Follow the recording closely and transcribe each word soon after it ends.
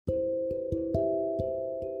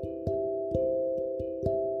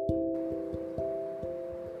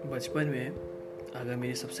बचपन में अगर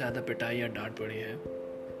मेरी सबसे ज़्यादा पिटाई या डांट पड़ी है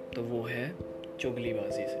तो वो है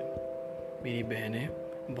चुगलीबाजी से। मेरी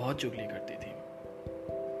बहनें बहुत चुगली करती थी,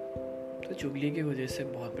 तो चुगली की वजह से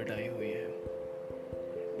बहुत पिटाई हुई है।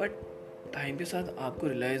 बट टाइम के साथ आपको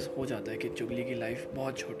रियलाइज़ हो जाता है कि चुगली की लाइफ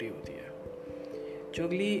बहुत छोटी होती है।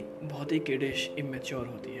 चुगली बहुत ही किडिश, इमेच्योर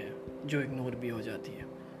होती है जो इग्नोर भी हो जाती है।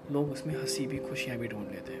 लोग उसमें हंसी भी, खुशियाँ भी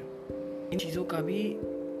ढूंढ लेते हैं। इन चीज़ों का भी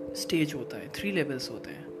स्टेज होता है, 3 लेवल्स होते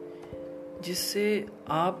हैं, जिससे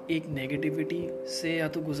आप एक नेगेटिविटी से या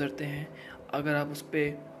तो गुज़रते हैं। अगर आप उस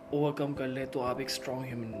पर ओवरकम कर लें तो आप एक स्ट्रॉन्ग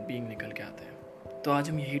ह्यूमन बीइंग निकल के आते हैं। तो आज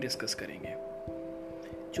हम यही डिस्कस करेंगे।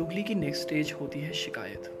 चुगली की नेक्स्ट स्टेज होती है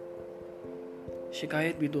शिकायत।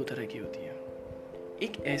 शिकायत भी 2 तरह की होती है।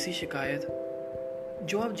 एक ऐसी शिकायत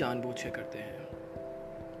जो आप जानबूझ के करते हैं,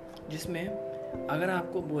 जिसमें अगर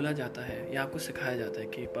आपको बोला जाता है या आपको सिखाया जाता है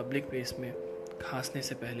कि पब्लिक प्लेस में खांसने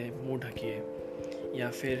से पहले मुंह ढकिए, या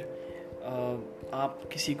फिर आप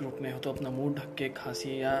किसी ग्रुप में हो तो अपना मुंह ढक के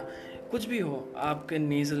खांसिए, या कुछ भी हो, आपके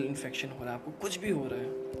नेज़ल इन्फेक्शन हो रहा है, आपको कुछ भी हो रहा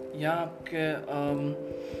है, या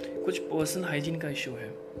आपके कुछ पर्सनल हाइजीन का इशू है,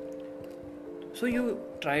 so you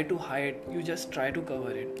try to hide, you just try to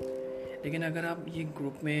cover it. लेकिन अगर आप ये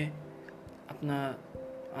ग्रुप में अपना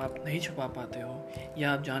आप नहीं छुपा पाते हो,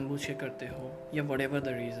 या आप जानबूझ के करते हो, या व्हाटएवर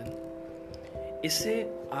द रीज़न, इससे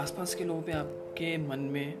आसपास के लोगों पे आपके मन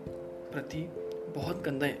में प्रति बहुत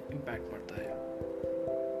गंदा इम्पैक्ट पड़ता है।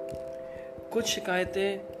 कुछ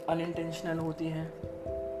शिकायतें अनइंटेंशनल होती हैं,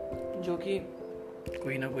 जो कि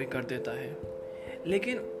कोई ना कोई कर देता है,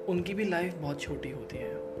 लेकिन उनकी भी लाइफ बहुत छोटी होती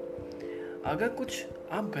है। अगर कुछ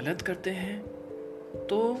आप गलत करते हैं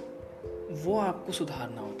तो वो आपको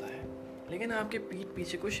सुधारना होता है, लेकिन आपके पीठ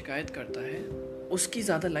पीछे कोई शिकायत करता है, उसकी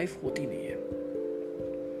ज़्यादा लाइफ होती नहीं है।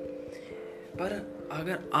 पर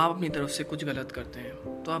अगर आप अपनी तरफ से कुछ गलत करते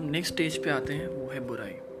हैं तो आप नेक्स्ट स्टेज पे आते हैं, वो है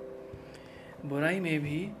बुराई। बुराई में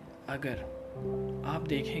भी अगर आप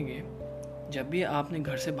देखेंगे, जब भी आपने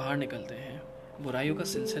घर से बाहर निकलते हैं, बुराइयों का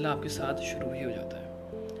सिलसिला आपके साथ शुरू ही हो जाता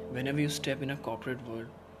है। Whenever you step in a corporate world,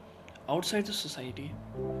 outside the society,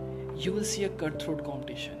 you will see a cut throat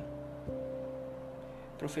competition.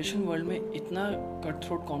 Professional world में इतना कट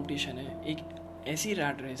थ्रोट कॉम्पिटिशन है, एक ऐसी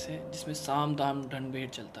रैट रेस है जिसमें साम दाम दंड भेद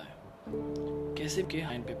चलता है। कैसे के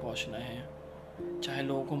हाइन पे पहुंचना है, चाहे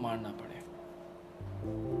लोगों को मारना पड़े।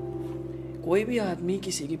 कोई भी आदमी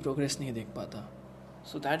किसी की प्रोग्रेस नहीं देख पाता,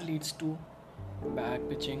 so that leads to back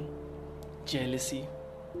pitching, jealousy,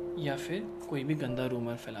 या फिर कोई भी गंदा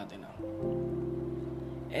रूमर फैला देना।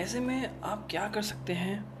 ऐसे में आप क्या कर सकते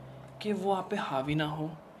हैं कि वो आप पे हावी ना हो,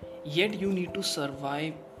 yet you need to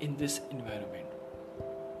survive in this environment.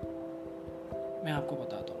 मैं आपको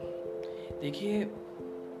बताता हूँ। देखिए,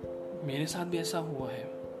 मेरे साथ भी ऐसा हुआ है।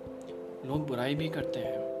 लोग बुराई भी करते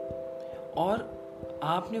हैं और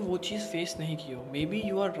आपने वो चीज़ फेस नहीं की हो। May be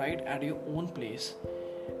you are right at your own place,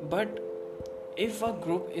 but if a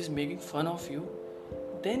group is making fun of you,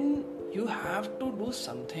 then you have to do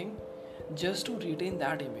something just to retain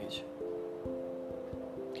that image.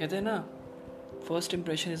 कहते हैं ना, first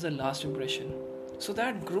impression is the last impression, so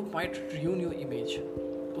that group might ruin your image.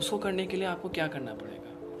 उसको करने के लिए आपको क्या करना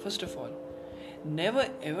पड़ेगा? First of all, never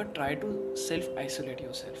ever try to self isolate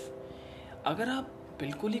your self. अगर आप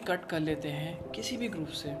बिल्कुल ही कट कर लेते हैं किसी भी ग्रुप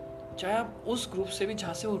से, चाहे आप उस ग्रुप से भी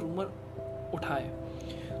जहाँ से वो रूमर उठाए,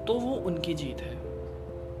 तो वो उनकी जीत है।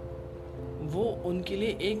 वो उनके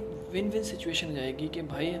लिए एक विन विन सिचुएशन हो जाएगी कि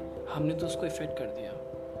भाई हमने तो उसको इफेक्ट कर दिया।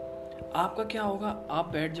 आपका क्या होगा? आप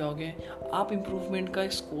बैठ जाओगे, आप इम्प्रूवमेंट का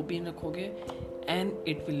स्कोप ही रखोगे, and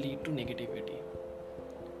it will lead to negativity.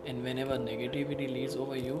 And whenever negativity Leeds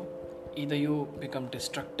over you, either you become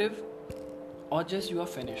destructive or just you are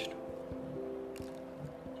finished.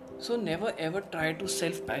 So never ever try to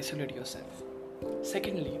self isolate yourself.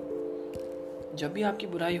 Secondly, जब भी आपकी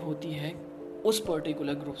बुराई होती है उस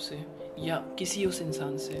particular group से या किसी उस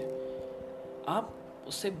इंसान से, आप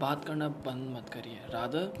उससे बात करना बंद मत करिए।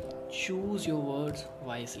 Rather choose your words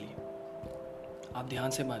wisely. आप ध्यान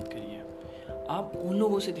से बात करिए। आप उन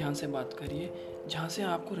लोगों से ध्यान से बात करिए जहाँ से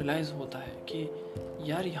आपको रियलाइज़ होता है कि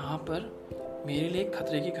यार, यहाँ पर मेरे लिए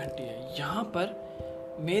खतरे की घंटी है, यहाँ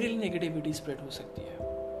पर मेरे लिए नेगेटिविटी स्प्रेड हो सकती है।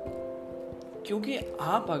 क्योंकि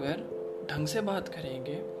आप अगर ढंग से बात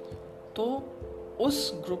करेंगे तो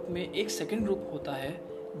उस ग्रुप में एक सेकंड ग्रुप होता है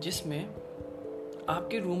जिसमें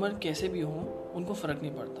आपके रूमर कैसे भी हों, उनको फ़र्क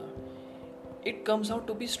नहीं पड़ता। It comes out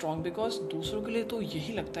to be strong, because दूसरों के लिए तो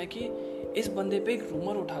यही लगता है कि इस बंदे पे एक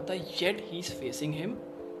रूमर उठाता है, yet he is facing him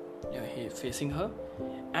या ही फेसिंग हर,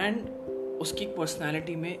 एंड उसकी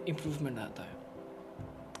पर्सनालिटी में इम्प्रूवमेंट आता है।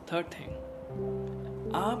 थर्ड थिंग,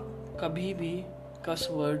 आप कभी भी कस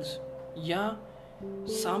वर्ड्स या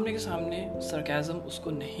सामने के सामने सरकाज़म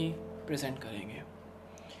उसको नहीं प्रेजेंट करेंगे,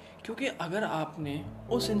 क्योंकि अगर आपने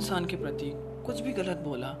उस इंसान के प्रति कुछ भी गलत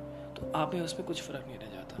बोला तो आप में उसमें कुछ फ़र्क नहीं रह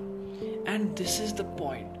जाता. And this is the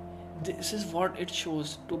point, this is what it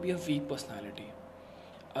shows to be a week personality.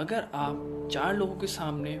 अगर आप 4 लोगों के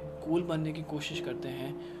सामने कूल बनने की कोशिश करते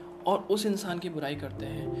हैं और उस इंसान की बुराई करते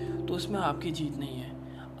हैं तो उसमें आपकी जीत नहीं है.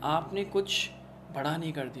 आपने कुछ बड़ा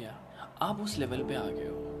नहीं कर दिया, आप उस लेवल पे आ गए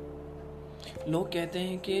हो. लोग कहते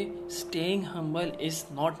हैं कि staying humble is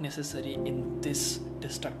not necessary in this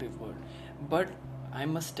destructive world, but I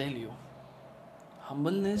must tell you,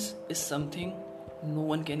 humbleness is something no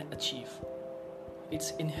one can achieve.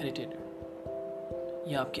 It's inherited.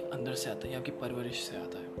 यह आपके अंदर से आता है, यह आपकी परवरिश से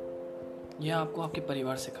आता है, यह आपको आपके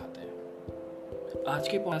परिवार सिखाते हैं. आज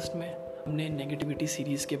के पॉडकास्ट में हमने नेगेटिविटी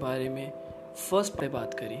सीरीज़ के बारे में फर्स्ट पे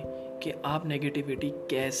बात करी कि आप नेगेटिविटी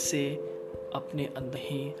कैसे अपने अंदर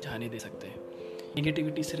ही जाने दे सकते हैं.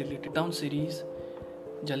 नेगेटिविटी से रिलेटेड डाउन सीरीज़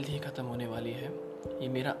जल्द ही ख़त्म होने वाली है. ये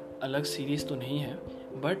मेरा अलग सीरीज़ तो नहीं है,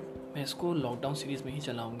 बट मैं इसको लॉकडाउन सीरीज़ में ही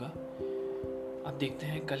चलाऊँगा. अब देखते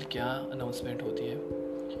हैं कल क्या अनाउंसमेंट होती है.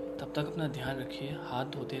 तब तक अपना ध्यान रखिए, हाथ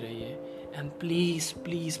धोते रहिए, and please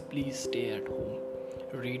please please stay at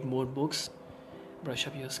home, read more books, brush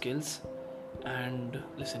up your skills, and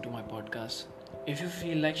listen to my podcast. If you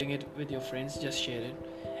feel like sharing it with your friends, just share it,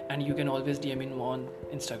 and you can always DM me on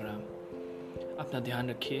Instagram. अपना ध्यान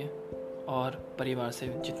रखिए और परिवार से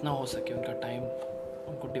जितना हो सके उनका टाइम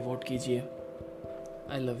उनको डिवोट कीजिए.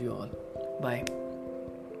 I love you all. Bye.